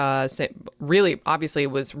Trump's. Really, obviously,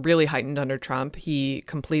 it was really heightened under Trump. He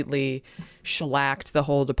completely shellacked the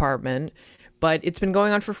whole department. But it's been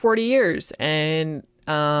going on for 40 years. And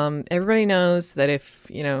everybody knows that if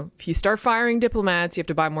you start firing diplomats, you have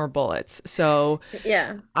to buy more bullets. So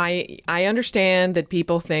yeah, I understand that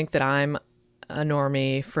people think that I'm a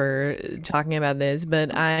normie for talking about this,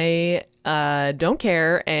 but I don't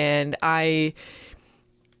care. And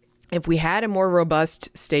if we had a more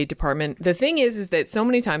robust State Department, the thing is that so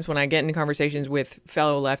many times when I get into conversations with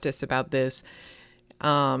fellow leftists about this,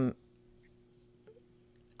 I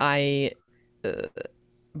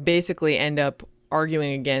basically end up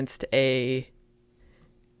arguing against a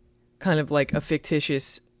kind of like a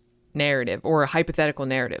fictitious narrative or a hypothetical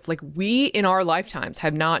narrative. Like, we in our lifetimes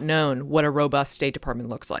have not known what a robust State Department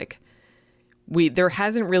looks like. There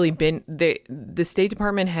hasn't really been, the State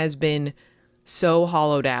Department has been so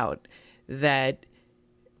hollowed out that,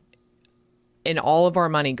 and all of our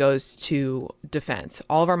money goes to defense.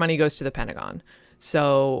 All of our money goes to the Pentagon.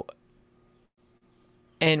 So,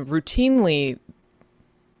 and routinely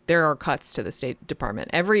there are cuts to the State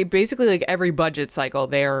Department. Basically like every budget cycle,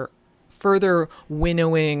 they're further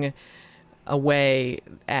winnowing away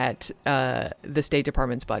at the State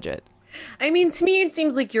Department's budget. I mean, to me, it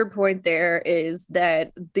seems like your point there is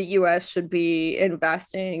that the U.S. should be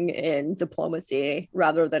investing in diplomacy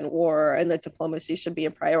rather than war, and that diplomacy should be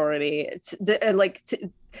a priority.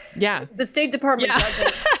 Yeah, the State Department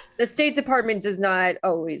doesn't. The State Department does not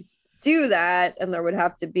always do that, and there would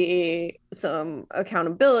have to be some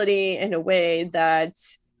accountability in a way that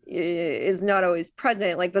is not always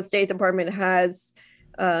present. Like, the State Department has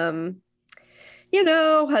has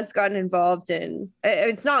gotten involved in,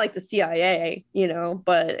 it's not like the CIA,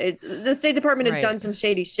 but it's, the State Department has done some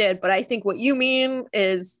shady shit. But I think what you mean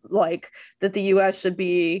is like that the U.S. should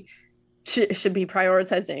be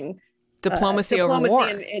prioritizing diplomacy over war.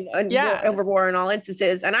 And over war in all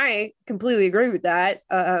instances. And I completely agree with that.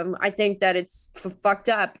 I think that it's fucked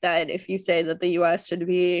up that if you say that the U.S. should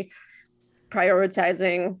be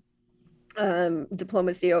prioritizing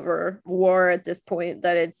diplomacy over war at this point,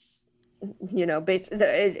 that it's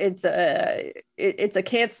it's a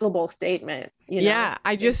cancelable statement. Yeah,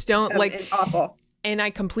 I just don't like. It's awful. And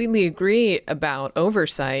I completely agree about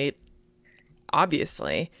oversight,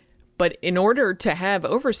 obviously. But in order to have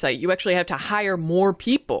oversight, you actually have to hire more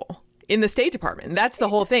people in the State Department. And that's the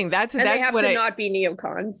whole thing. That's they have to not be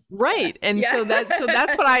neocons, right? And so that's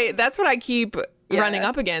what I keep running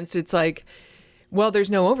up against. It's like, well,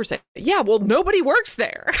 there's no oversight. Yeah, well, nobody works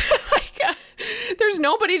there. There's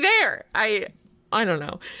nobody there. I don't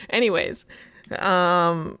know. Anyways,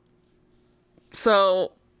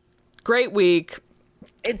 so great week.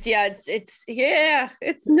 It's things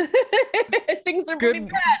are pretty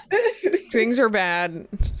bad. Things are bad.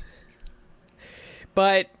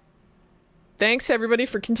 But thanks everybody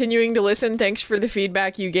for continuing to listen. Thanks for the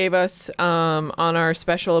feedback you gave us on our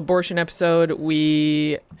special abortion episode.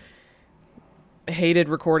 We hated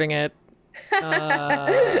recording it.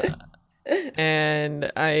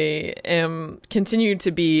 And I am continued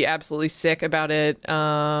to be absolutely sick about it.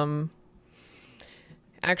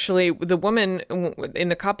 Actually, the woman in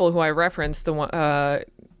the couple who I referenced, the ones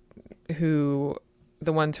who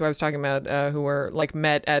I was talking about, who were like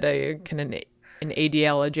met at an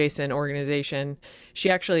ADL adjacent organization. She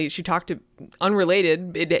talked to,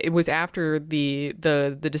 unrelated. It was after the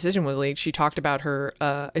decision was leaked. She talked about her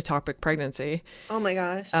ectopic pregnancy. Oh my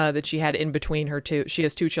gosh. That she had in between her two. She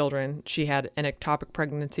has two children. She had an ectopic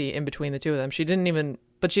pregnancy in between the two of them. She didn't even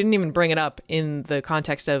bring it up in the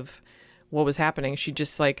context of what was happening. She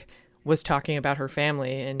just like was talking about her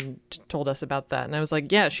family and told us about that. And I was like,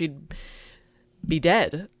 yeah, she'd be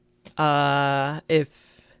dead if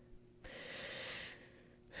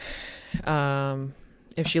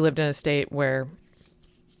she lived in a state where,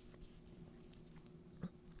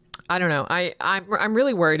 I don't know. I'm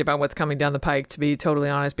really worried about what's coming down the pike, to be totally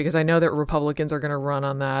honest, because I know that Republicans are going to run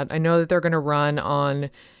on that. I know that they're going to run on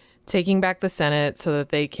taking back the Senate so that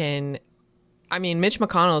they can. I mean, Mitch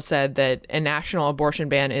McConnell said that a national abortion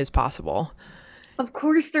ban is possible. Of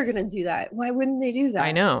course they're gonna do that. Why wouldn't they do that?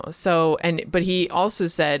 I know. So, but he also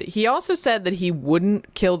said that he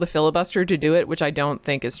wouldn't kill the filibuster to do it, which I don't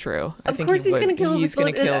think is true. I think he's going to kill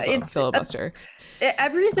the filibuster.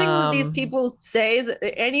 Everything that these people say, that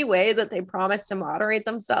any way that they promise to moderate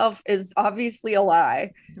themselves, is obviously a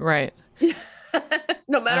lie. Right.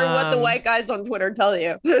 No matter what the white guys on Twitter tell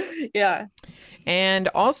you. Yeah. And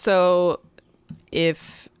also,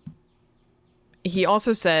 he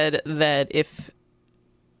also said that if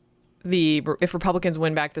Republicans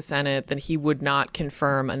win back the Senate, then he would not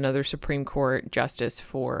confirm another Supreme Court justice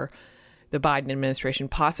for the Biden administration,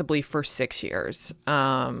 possibly for 6 years.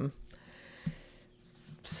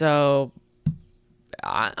 So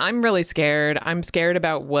I'm really scared. I'm scared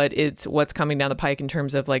about what's coming down the pike in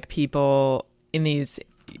terms of like people in these,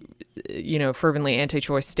 fervently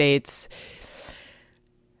anti-choice states,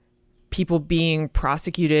 people being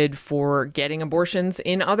prosecuted for getting abortions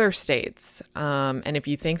in other states. And if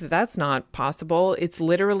you think that that's not possible, it's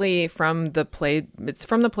literally from the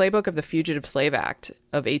playbook of the Fugitive Slave Act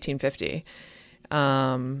of 1850.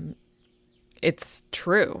 It's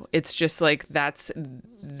true. It's just like there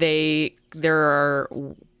are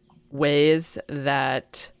ways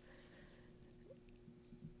that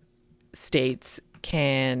states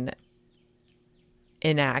can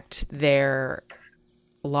enact their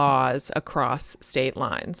laws across state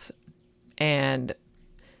lines. And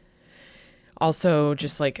also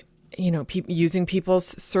just like, using people's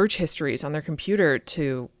search histories on their computer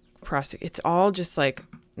to prosecute. It's all just like,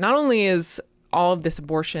 not only is all of this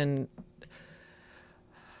abortion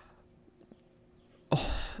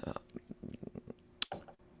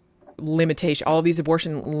all of these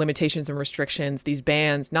abortion limitations and restrictions, these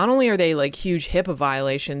bans, not only are they like huge HIPAA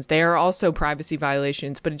violations, they are also privacy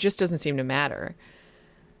violations, but it just doesn't seem to matter.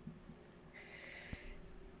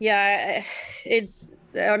 Yeah,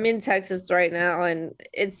 I'm in Texas right now, and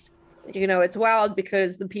it's wild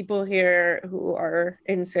because the people here who are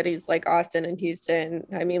in cities like Austin and Houston,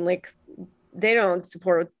 I mean, like, they don't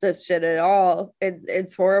support this shit at all.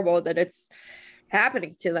 It's horrible that it's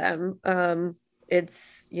happening to them.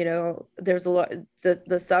 It's, there's a lot,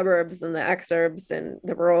 the suburbs and the exurbs and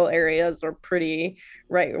the rural areas are pretty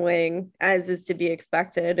right wing, as is to be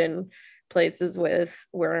expected, and places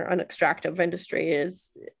where an extractive industry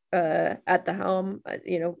is at the helm.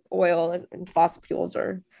 Oil and fossil fuels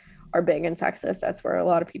are big in Texas. That's where a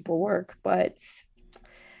lot of people work. But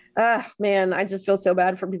man, I just feel so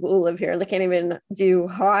bad for people who live here. They can't even do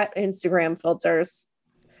hot Instagram filters.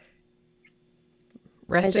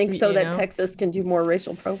 I think that Texas can do more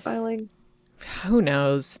racial profiling. Who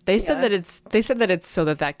knows? They said that it's so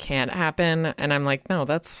that can't happen, and I'm like, no,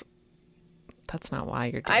 that's not why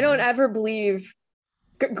you're doing I don't ever believe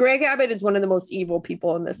Greg Abbott is one of the most evil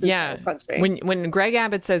people in this entire country. When Greg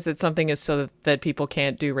Abbott says that something is so that people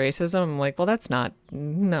can't do racism, I'm like, well, that's not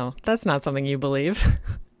something you believe.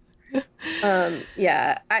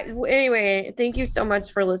 Anyway, thank you so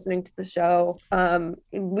much for listening to the show.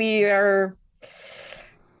 We are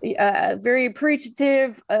very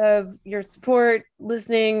appreciative of your support,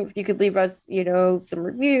 listening. If you could leave us, some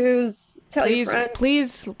reviews, tell your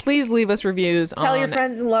friends. Please leave us reviews. Tell your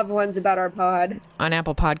friends and loved ones about our pod on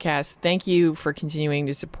Apple Podcasts. Thank you for continuing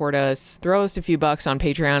to support us. Throw us a few bucks on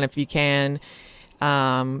Patreon if you can.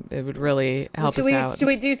 It would really help us out.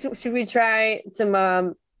 Should we try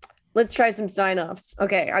some? Let's try some sign-offs.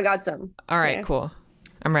 Okay, I got some. All right, cool.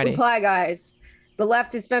 I'm ready. Reply Guys, the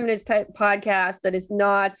leftist feminist podcast that is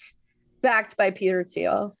not backed by Peter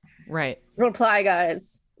Thiel. Right. Reply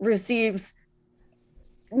Guys receives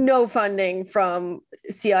no funding from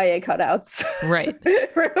CIA cutouts. Right.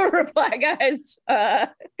 Reply Guys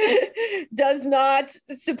does not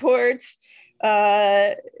support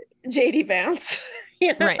JD Vance.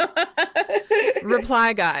 Right.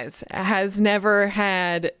 Reply Guys has never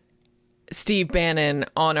had Steve Bannon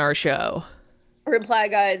on our show. Reply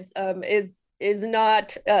Guys is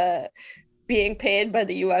not being paid by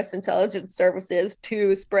the U.S. intelligence services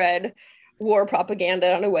to spread war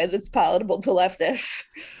propaganda in a way that's palatable to leftists.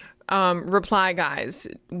 Reply Guys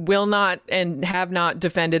will not and have not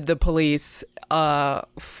defended the police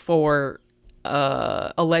for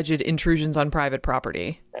alleged intrusions on private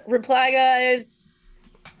property. Reply Guys,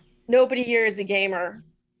 nobody here is a gamer.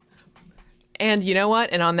 And you know what?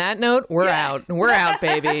 And on that note, we're out. We're out,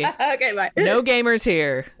 baby. Okay, bye. No gamers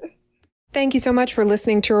here. Thank you so much for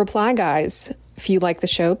listening to Reply Guys. If you like the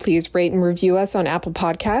show, please rate and review us on Apple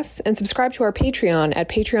Podcasts and subscribe to our Patreon at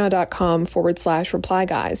patreon.com/Reply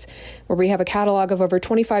Guys, where we have a catalog of over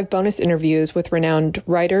 25 bonus interviews with renowned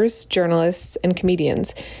writers, journalists, and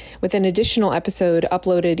comedians, with an additional episode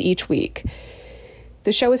uploaded each week.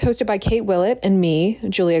 The show is hosted by Kate Willett and me,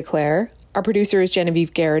 Julia Claire. Our producer is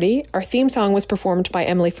Genevieve Garrity. Our theme song was performed by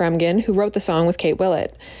Emily Fremgen, who wrote the song with Kate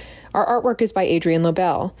Willett. Our artwork is by Adrian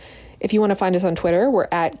Lobel. If you want to find us on Twitter, we're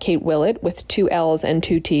at Kate Willett with 2 L's and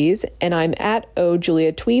 2 T's, and I'm at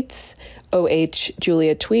OJuliaTweets,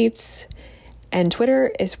 OHJuliaTweets. And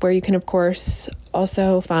Twitter is where you can, of course,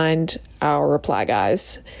 also find our reply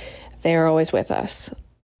guys. They are always with us.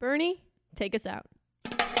 Bernie, take us out.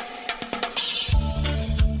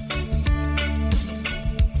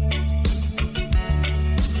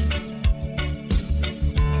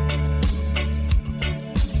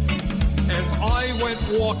 As I went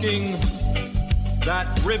walking that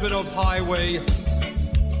ribbon of highway,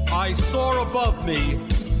 I saw above me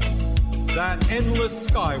that endless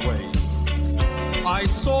skyway. I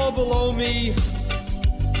saw below me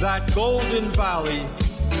that golden valley.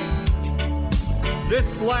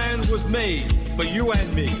 This land was made for you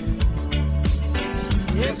and me.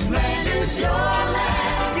 This land is your land.